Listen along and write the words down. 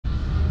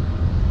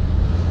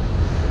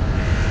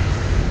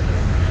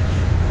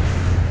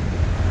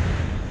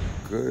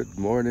Good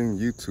morning,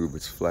 YouTube.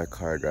 It's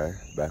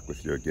Flicarguy back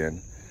with you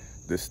again.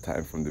 This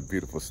time from the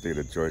beautiful state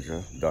of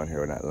Georgia, down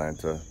here in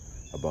Atlanta.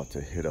 About to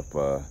hit up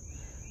a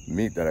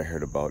meet that I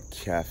heard about,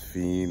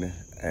 caffeine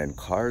and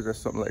cars or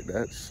something like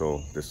that.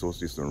 So there's supposed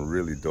to be some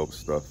really dope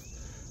stuff.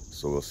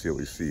 So we'll see what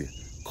we see.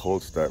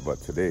 Cold start, but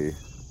today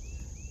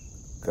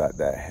got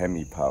that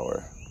Hemi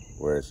power.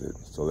 Where is it?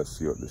 So let's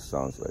see what this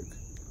sounds like.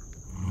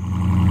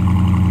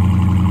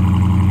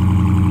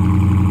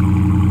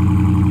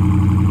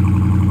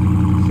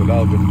 So that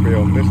was a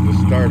fail. Missed the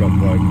startup,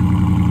 but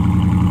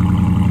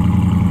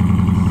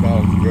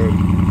sounds good.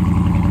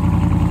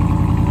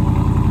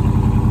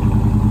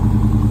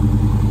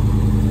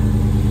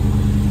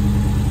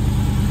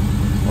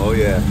 Oh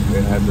yeah,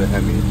 it has a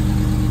Hemi.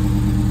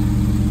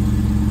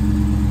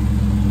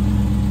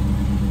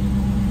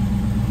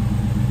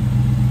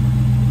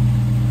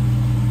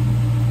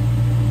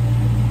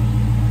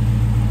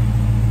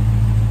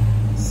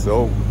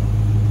 So,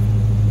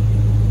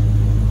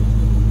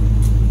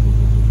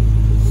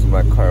 this is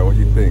my car. What do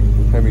you think?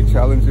 Hemi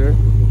Challenger?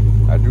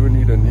 I do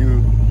need a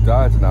new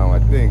Dodge now, I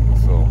think,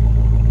 so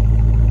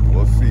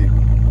we'll see.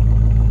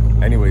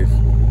 Anyways,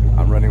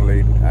 I'm running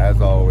late,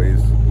 as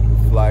always.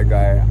 Fly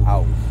Guy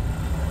out.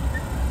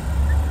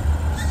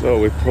 So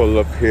we pull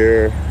up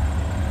here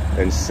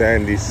in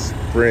Sandy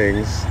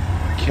Springs.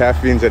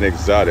 Caffeine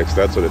Exotics,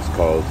 that's what it's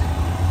called.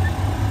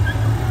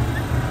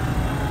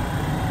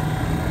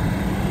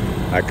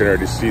 I can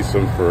already see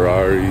some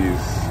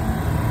Ferraris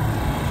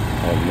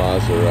and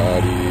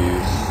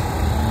Maseratis.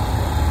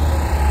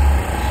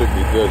 Should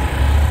be good.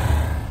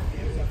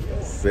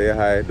 Say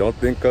hi. Don't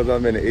think because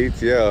I'm in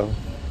ATL.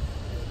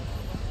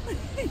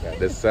 Got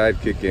the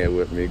sidekick in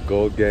with me.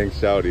 Gold Gang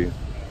Shouty.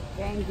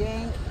 Gang,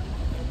 gang.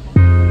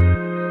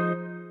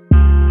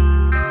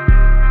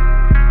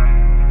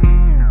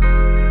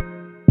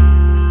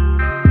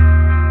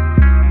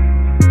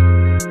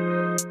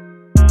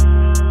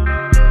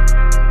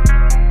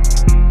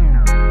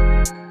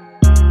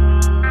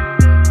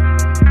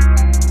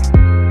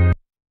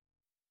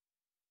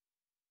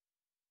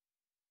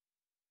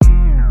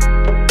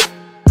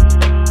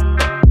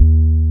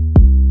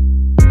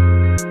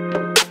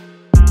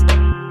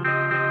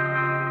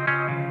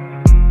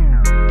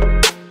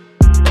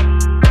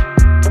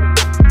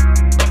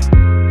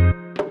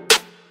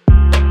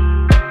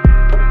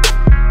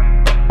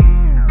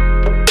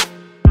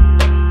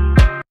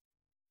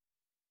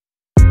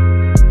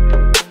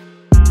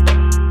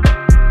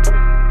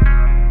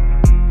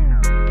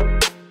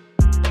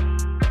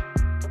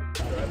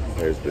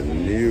 There's the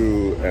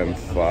new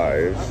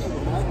M5.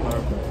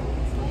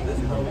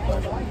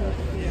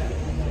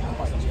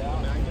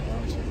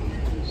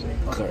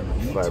 Carbon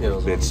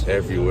fiber bits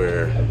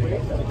everywhere.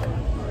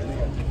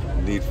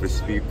 Need for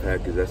Speed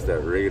package, that's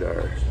that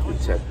radar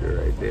detector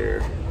right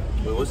there.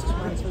 Wait, what's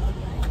this?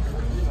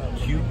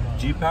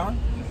 G power?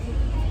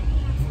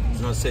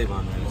 There's no save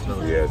on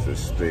there. Yeah, it's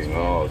this thing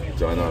all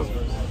done up.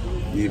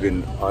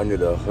 Even under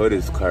the hood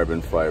is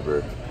carbon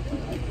fiber.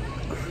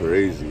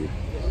 Crazy.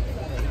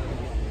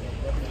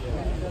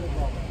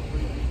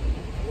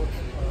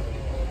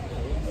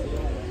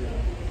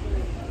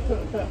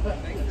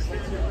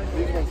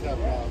 These ones have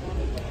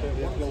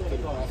built-in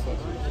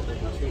processors, so they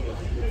can tune it.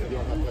 You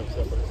don't have to have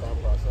separate sound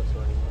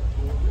processor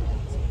anymore.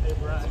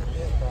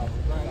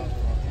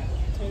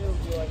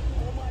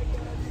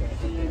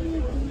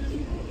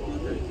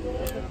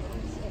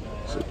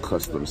 It's a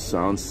custom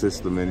sound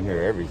system in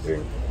here,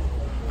 everything.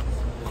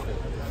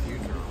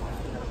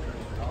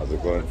 How's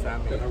it going?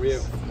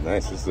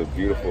 Nice, this is a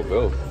beautiful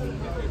build.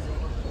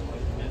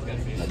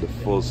 Got the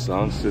full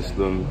sound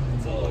system.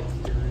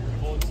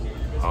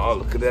 Oh,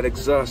 look at that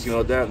exhaust, you know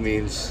what that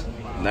means.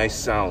 Nice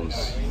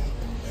sounds.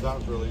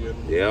 Sounds really good.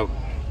 Yep.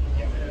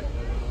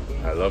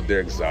 I love their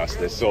exhaust,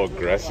 they're so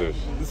aggressive.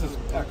 This is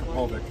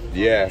acapultic.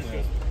 Yeah,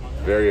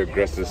 very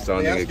aggressive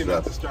sounding They ask you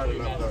not to exhaust. start it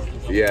up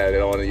though. Yeah, they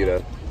don't want you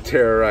to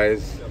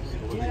terrorize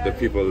the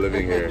people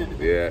living here.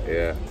 Yeah,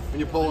 yeah. When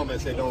you pull them, they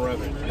say don't rev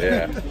it.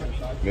 Yeah.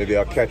 Maybe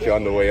I'll catch you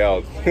on the way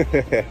out.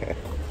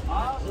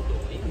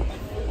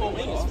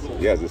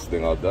 He has this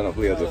thing all done up.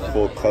 He has a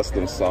full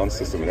custom sound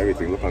system and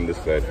everything. Look on this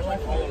side.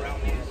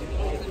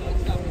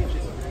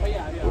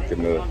 Look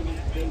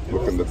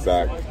in the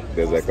back.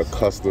 There's like a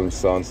custom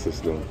sound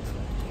system.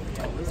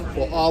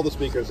 Well, all the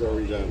speakers are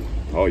redone.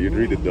 Oh, you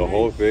redid the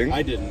whole thing?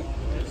 I didn't.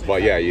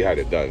 But yeah, you had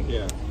it done.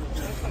 Yeah.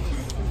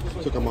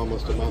 Took them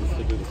almost a month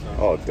to do the sound.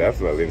 Oh,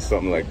 definitely. And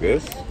something like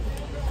this.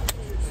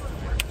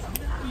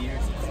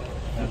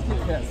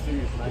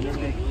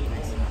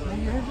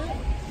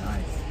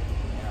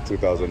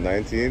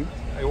 2019.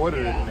 I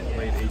ordered it in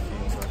late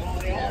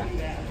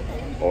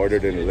 18.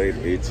 Ordered in late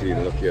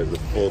 18. Look, he has a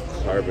full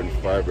carbon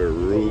fiber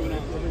roof.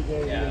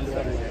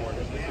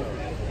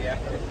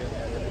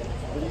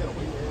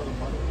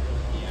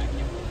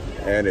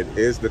 And it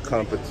is the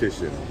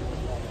competition.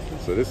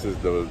 So this is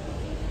the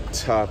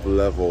top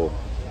level.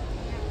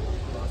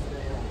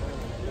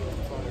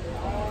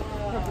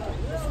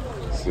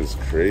 This is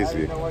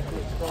crazy.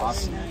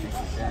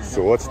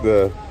 So what's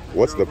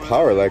the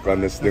power like on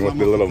this thing with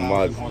the little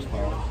mod?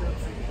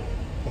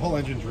 whole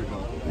engine's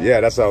rebuilt.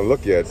 Yeah, that's how I'm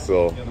looking at.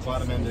 So Yeah, the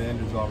bottom end of the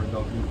engine's all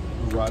rebuilt.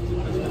 New rods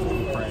and pistons,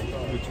 new crank,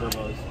 new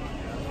turbos.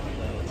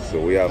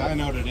 so we have. I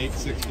know at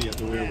 860 at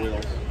the rear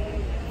wheels.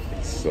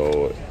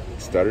 So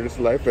started its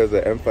life as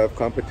an M5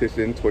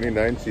 competition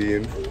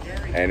 2019,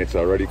 and it's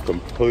already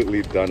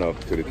completely done up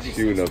to the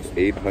tune of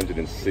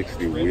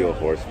 860 wheel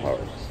horsepower.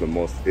 It's the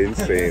most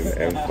insane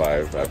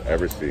M5 I've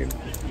ever seen.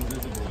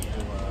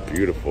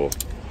 Beautiful.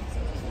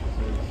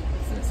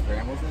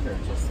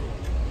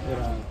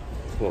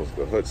 Close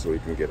the hood so we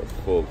can get a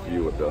full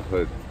view of the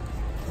hood.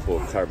 Full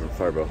carbon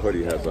fiber hood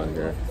he has on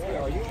here.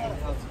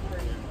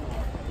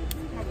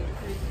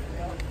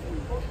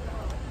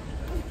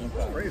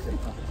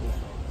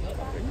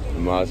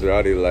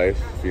 Maserati life,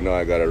 you know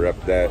I gotta rep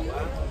that.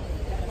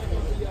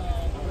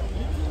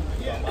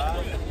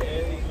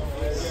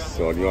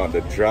 So you want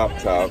the drop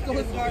top.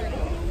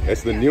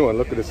 It's the new one,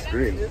 look at the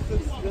screen.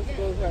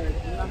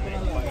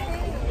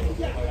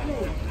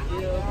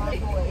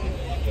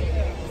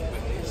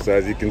 So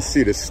as you can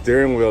see, the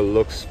steering wheel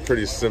looks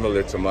pretty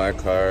similar to my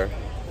car.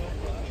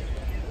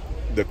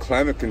 The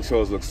climate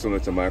controls look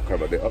similar to my car,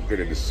 but they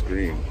upgraded the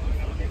screen.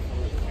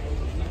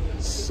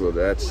 So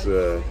that's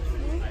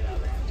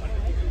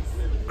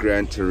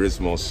Gran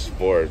Turismo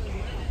Sport.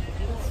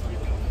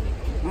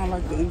 I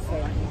like the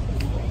inside.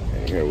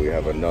 And here we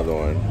have another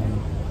one.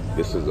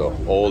 This is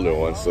an older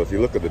one. So if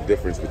you look at the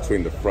difference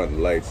between the front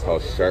lights, how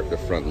sharp the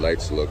front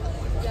lights look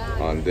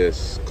on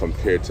this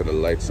compared to the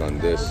lights on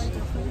this.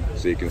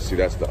 So you can see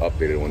that's the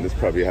updated one. This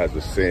probably has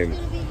the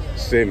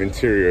same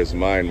interior as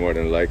mine, more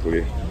than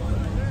likely.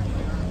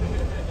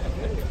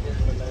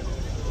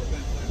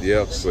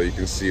 Yep, so you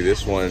can see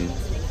this one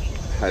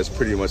has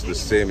pretty much the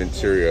same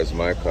interior as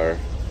my car.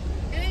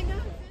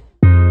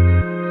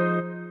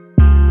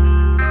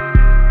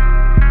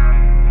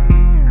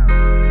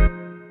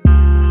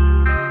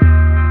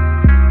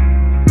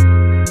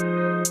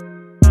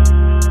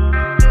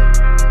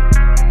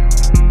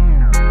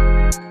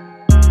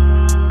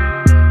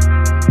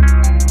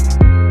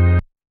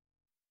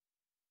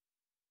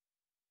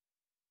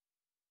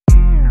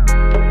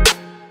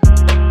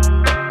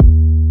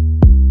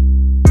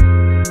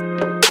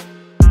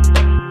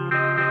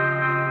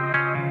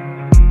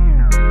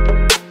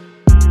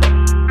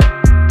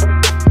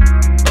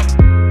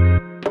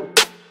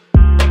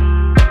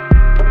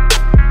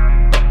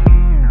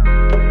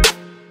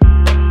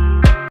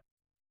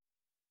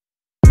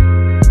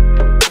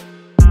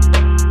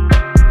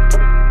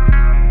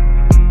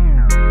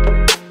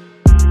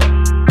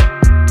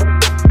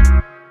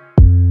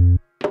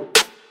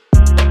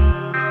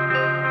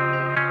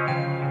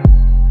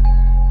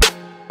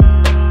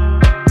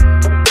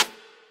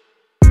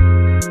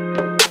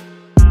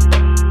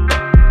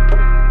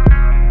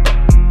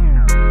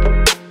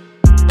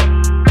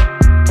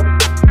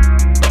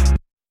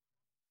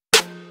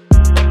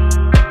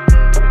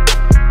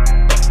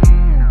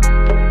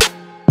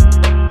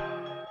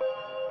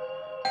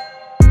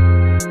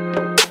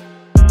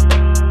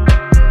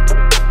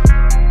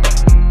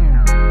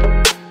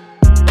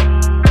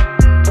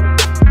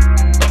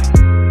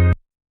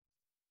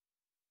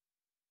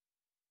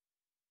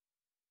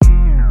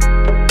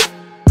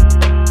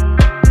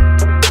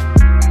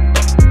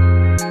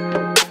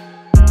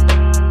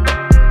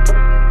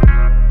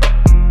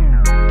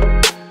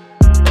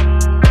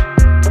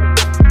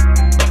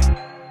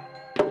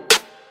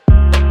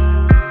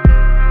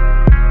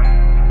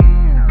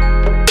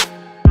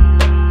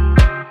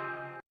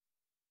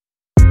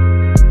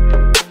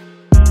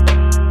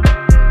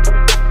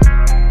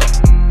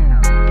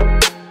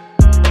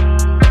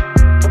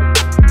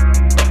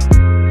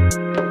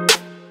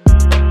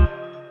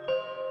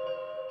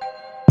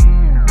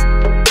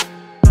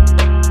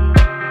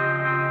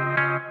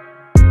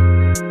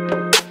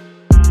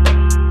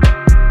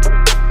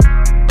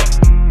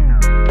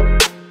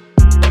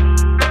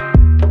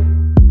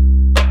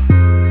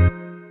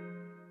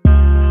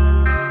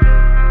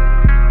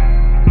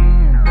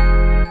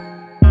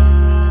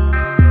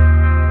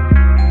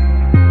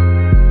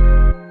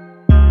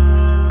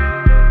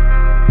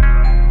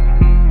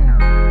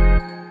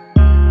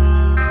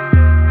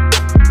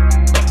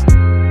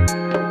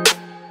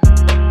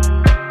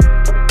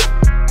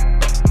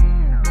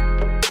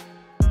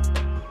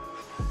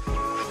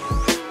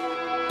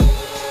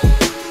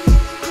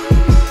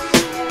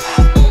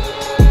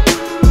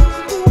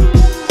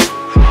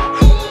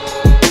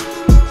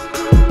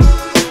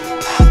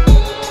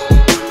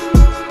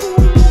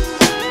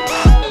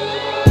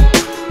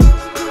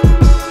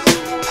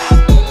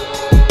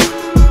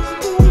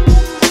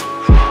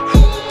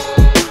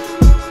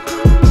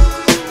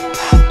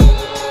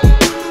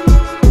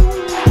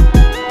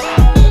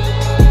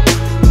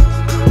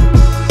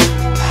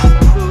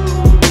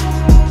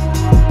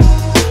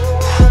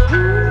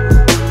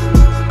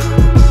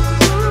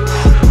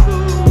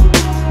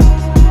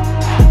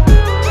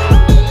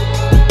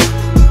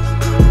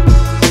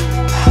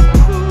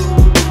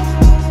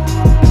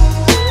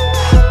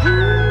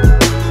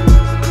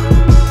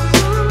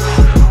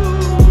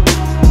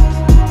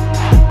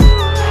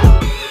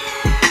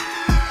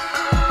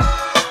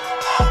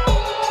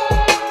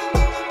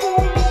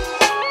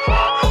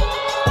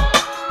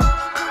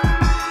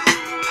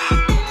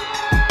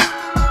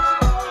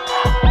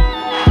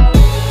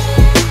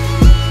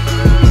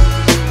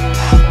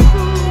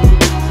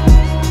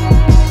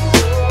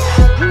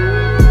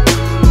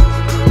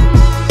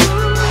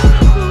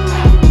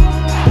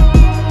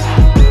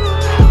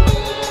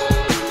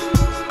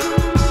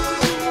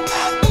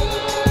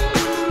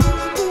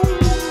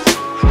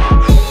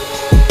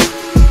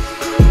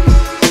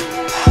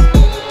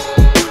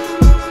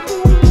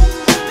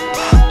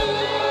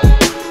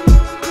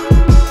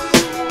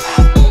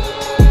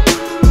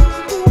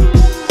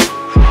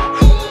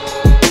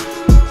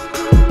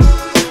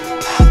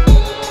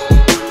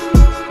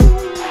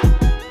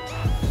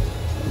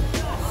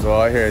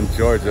 out here in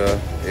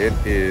Georgia. It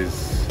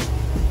is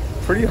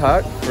pretty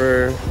hot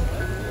for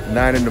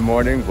 9 in the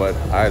morning, but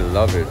I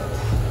love it.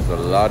 There's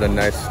a lot of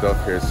nice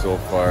stuff here so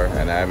far,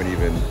 and I haven't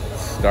even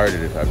started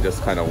it. I've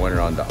just kind of went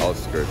around the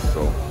outskirts,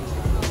 so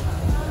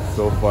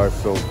far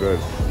so good.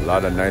 A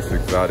lot of nice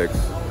exotics.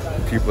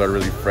 People are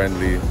really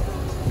friendly.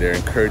 They're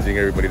encouraging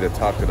everybody to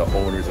talk to the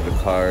owners of the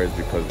cars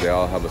because they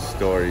all have a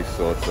story,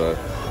 so it's a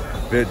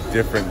bit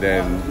different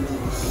than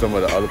some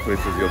of the other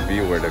places you'll be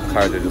where the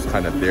cars are just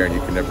kind of there and you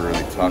can never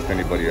really talk to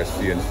anybody or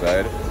see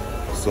inside.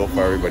 So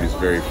far everybody's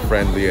very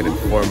friendly and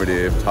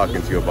informative,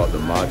 talking to you about the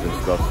mods and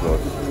stuff, so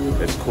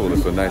it's cool.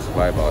 It's a nice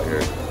vibe out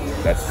here.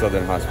 That's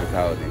Southern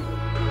hospitality.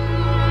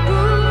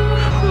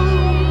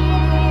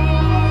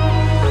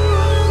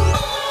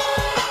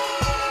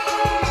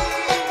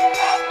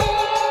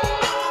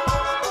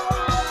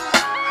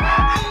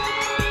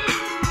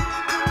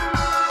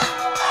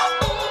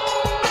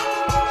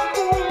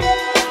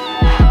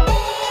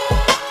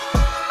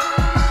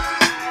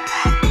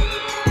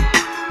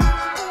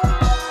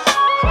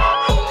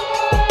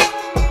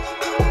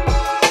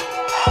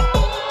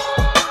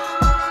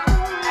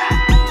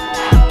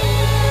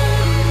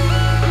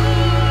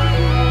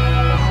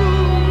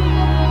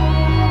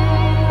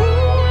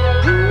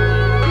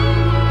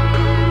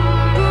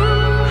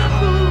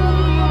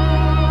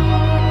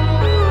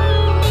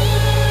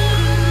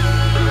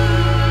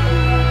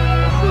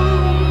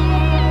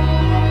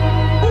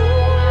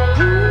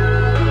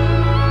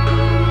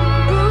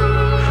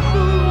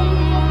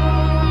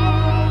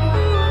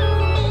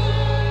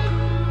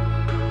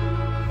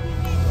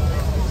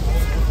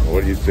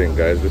 What do you think,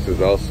 guys? This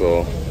is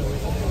also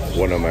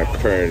one of my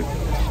current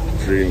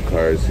dream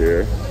cars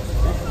here.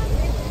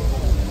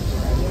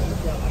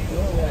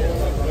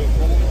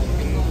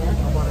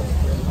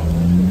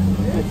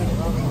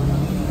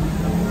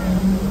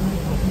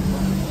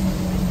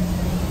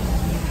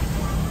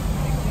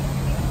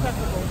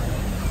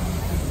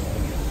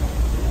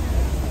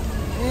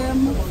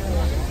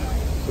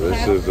 So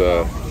this is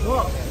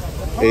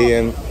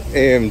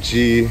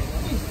AMG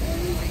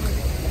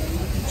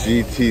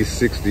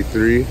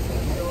GT63.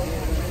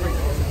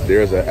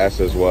 There's an S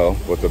as well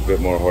with a bit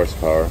more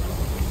horsepower.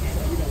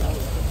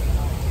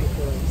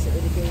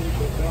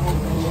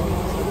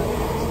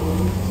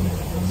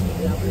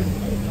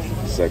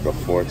 It's like a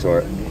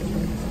 4-torque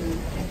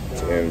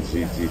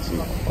AMG GT.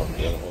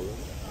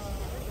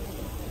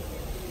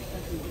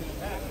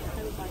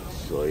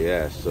 So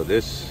yeah, so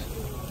this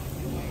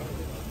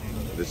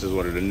is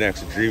one of the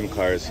next dream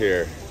cars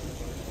here.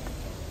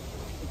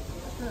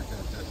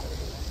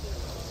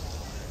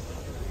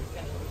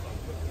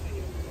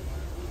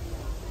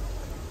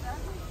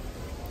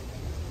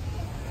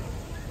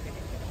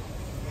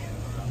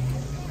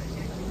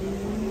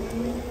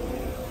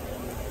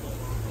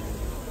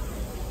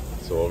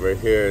 So over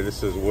here,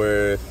 this is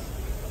worth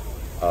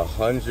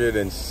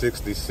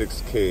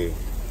 166K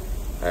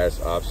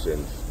as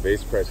options.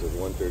 Base price is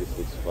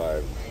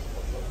 136.5.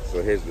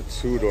 So here's the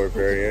 2-door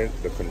variant,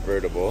 the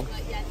convertible.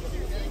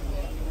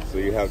 So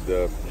you have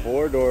the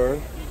 4-door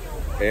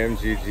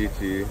AMG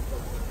GT.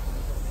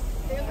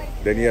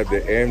 Then you have the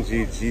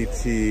AMG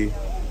GT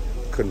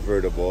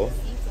convertible.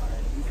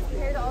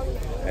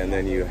 And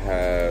then you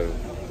have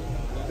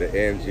the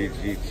AMG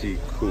GT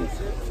coupe.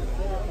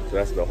 So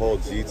that's the whole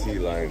GT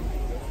line,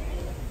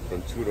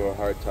 from 2-door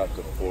hardtop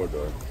to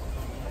 4-door.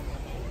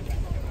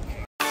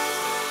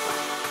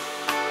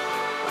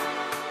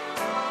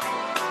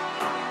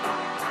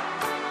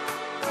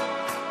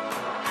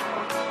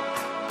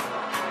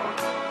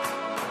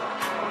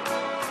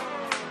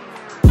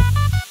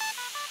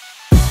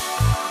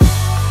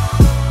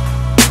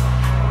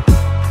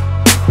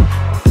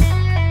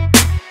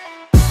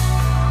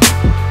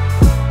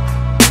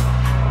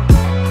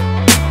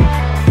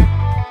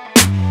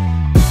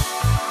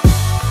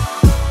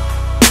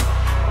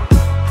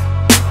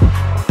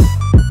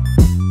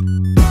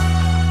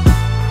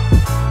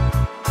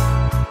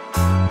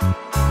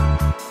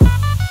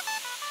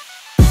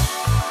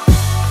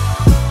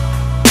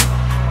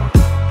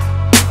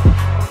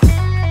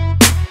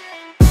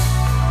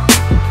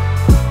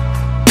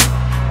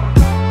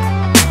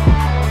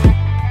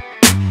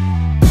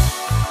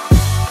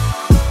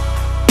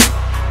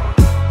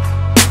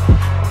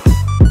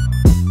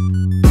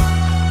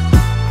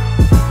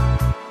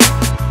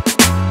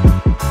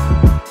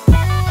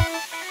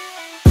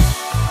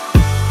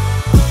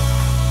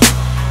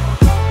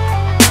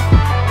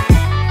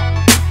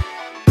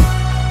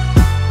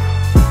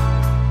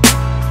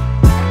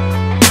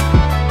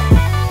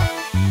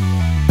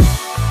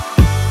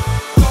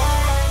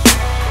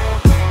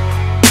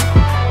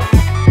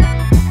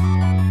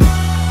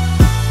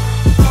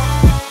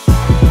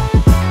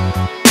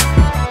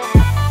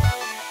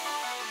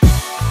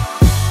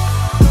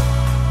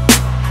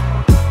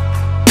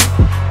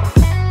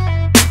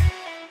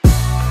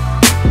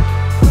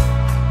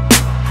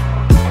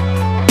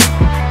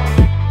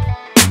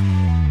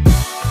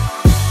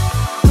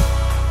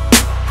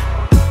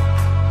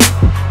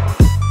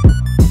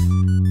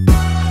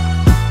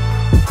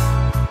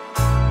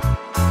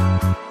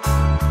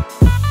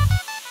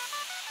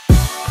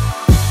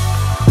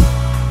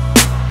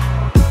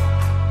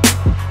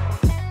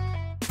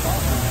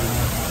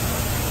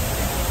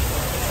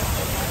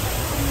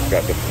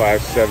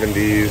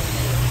 570s.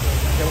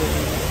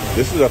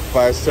 This is a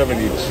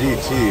 570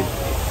 GT.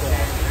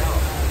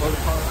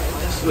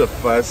 This is a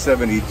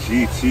 570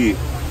 GT.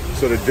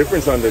 So the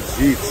difference on the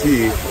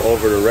GT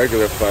over the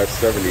regular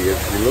 570 is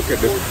you look at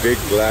this big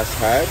glass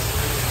hatch,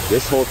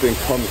 this whole thing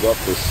comes up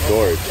for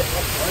storage.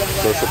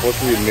 So it's supposed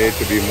to be made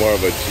to be more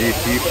of a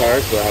GT car,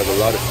 so it has a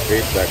lot of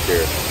space back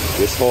here.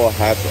 This whole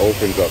hatch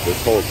opens up,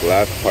 this whole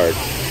glass part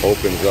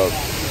opens up.